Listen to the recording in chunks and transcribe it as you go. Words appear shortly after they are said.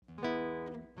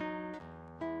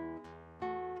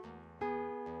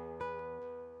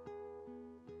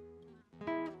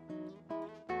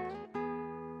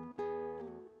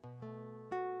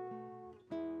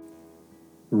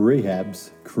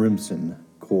Rahab's crimson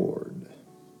cord.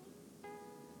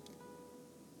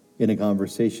 In a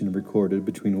conversation recorded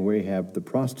between Rahab the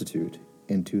prostitute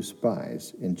and two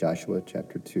spies in Joshua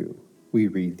chapter 2, we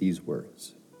read these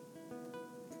words.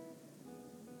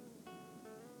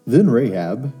 Then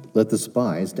Rahab let the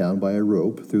spies down by a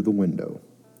rope through the window.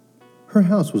 Her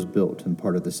house was built in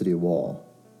part of the city wall.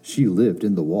 She lived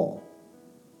in the wall.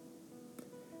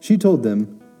 She told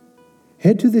them,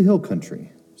 "Head to the hill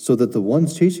country, so that the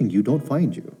ones chasing you don't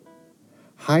find you.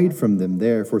 Hide from them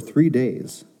there for 3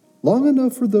 days, long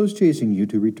enough for those chasing you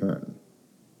to return.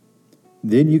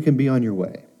 Then you can be on your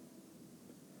way."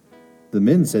 The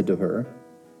men said to her,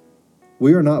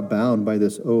 "We are not bound by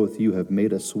this oath you have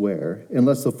made us swear,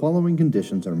 unless the following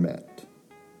conditions are met.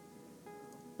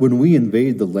 When we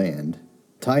invade the land,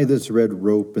 tie this red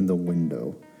rope in the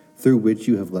window through which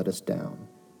you have let us down,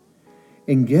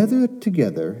 and gather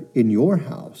together in your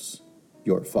house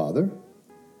your father,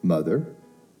 mother,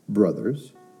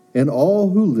 brothers, and all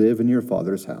who live in your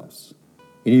father's house.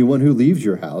 Anyone who leaves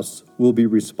your house will be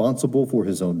responsible for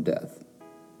his own death.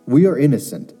 We are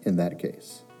innocent in that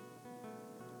case.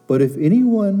 But if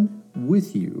anyone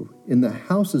with you in the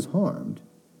house is harmed,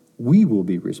 we will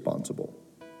be responsible.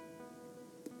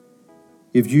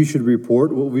 If you should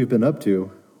report what we've been up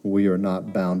to, we are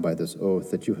not bound by this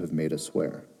oath that you have made us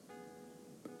swear."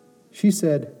 She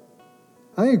said,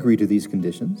 "I agree to these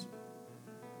conditions."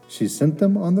 She sent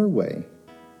them on their way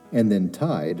and then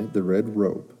tied the red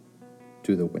rope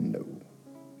to the window.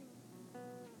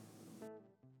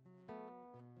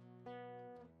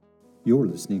 You're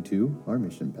listening to Our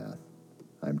Mission Path.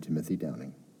 I'm Timothy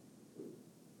Downing.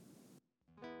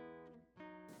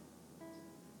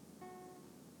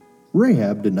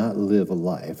 Rahab did not live a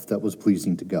life that was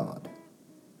pleasing to God.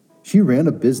 She ran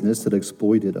a business that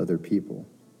exploited other people,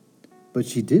 but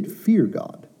she did fear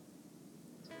God.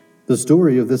 The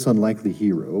story of this unlikely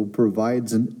hero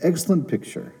provides an excellent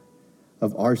picture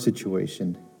of our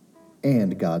situation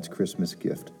and God's Christmas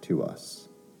gift to us.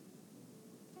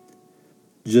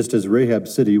 Just as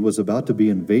Rahab's city was about to be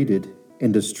invaded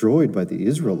and destroyed by the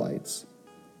Israelites,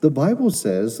 the Bible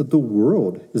says that the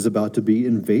world is about to be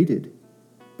invaded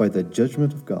by the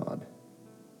judgment of God.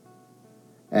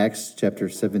 Acts chapter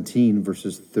 17,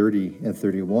 verses 30 and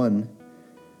 31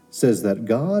 says that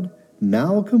God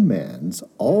now commands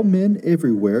all men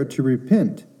everywhere to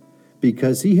repent,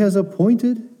 because he has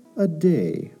appointed a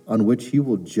day on which he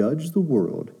will judge the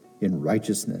world in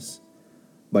righteousness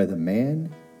by the man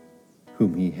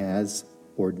whom he has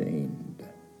ordained.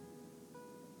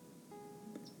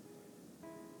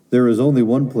 There is only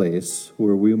one place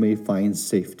where we may find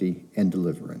safety and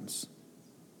deliverance.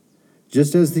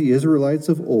 Just as the Israelites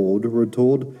of old were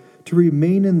told to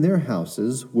remain in their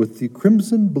houses with the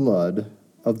crimson blood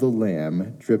of the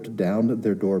Lamb dripped down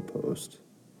their doorpost,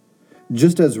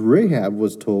 just as Rahab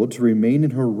was told to remain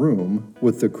in her room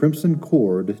with the crimson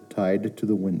cord tied to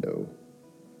the window,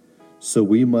 so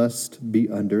we must be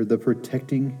under the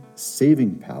protecting,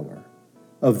 saving power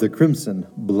of the crimson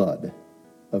blood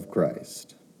of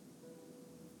Christ.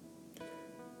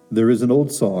 There is an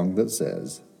old song that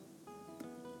says,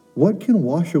 "What can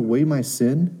wash away my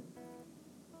sin?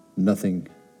 Nothing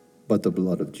but the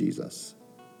blood of Jesus.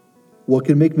 What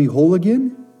can make me whole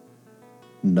again?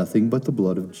 Nothing but the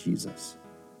blood of Jesus.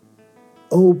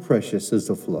 Oh, precious is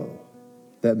the flow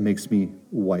that makes me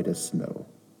white as snow.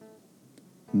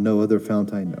 No other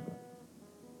fount I know.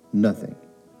 Nothing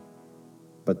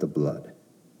but the blood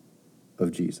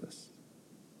of Jesus."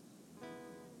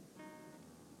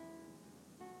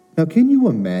 Now, can you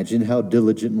imagine how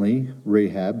diligently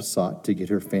Rahab sought to get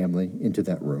her family into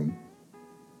that room?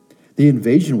 The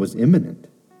invasion was imminent,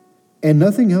 and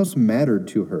nothing else mattered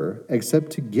to her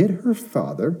except to get her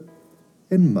father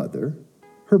and mother,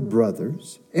 her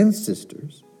brothers and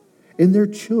sisters, and their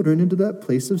children into that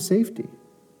place of safety.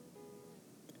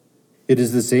 It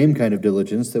is the same kind of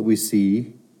diligence that we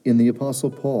see in the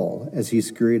Apostle Paul as he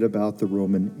scurried about the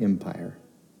Roman Empire,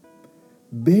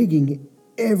 begging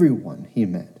everyone he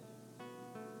met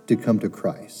to come to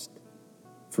Christ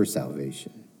for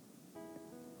salvation.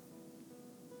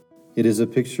 It is a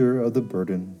picture of the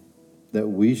burden that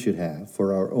we should have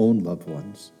for our own loved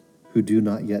ones who do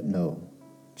not yet know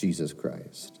Jesus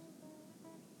Christ.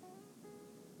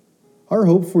 Our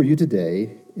hope for you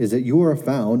today is that you are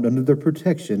found under the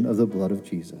protection of the blood of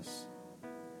Jesus,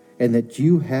 and that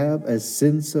you have a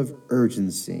sense of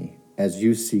urgency as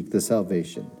you seek the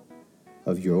salvation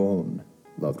of your own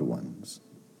loved ones.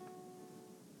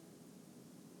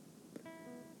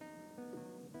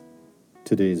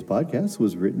 Today's podcast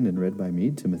was written and read by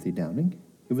me, Timothy Downing.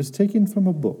 It was taken from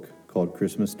a book called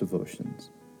Christmas Devotions.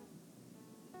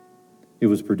 It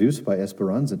was produced by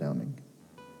Esperanza Downing.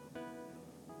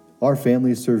 Our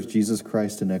family serves Jesus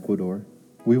Christ in Ecuador.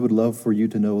 We would love for you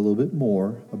to know a little bit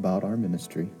more about our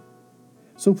ministry.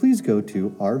 So please go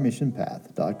to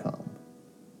ourmissionpath.com.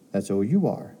 That's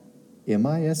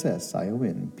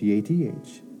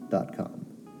OurMissionPath.com.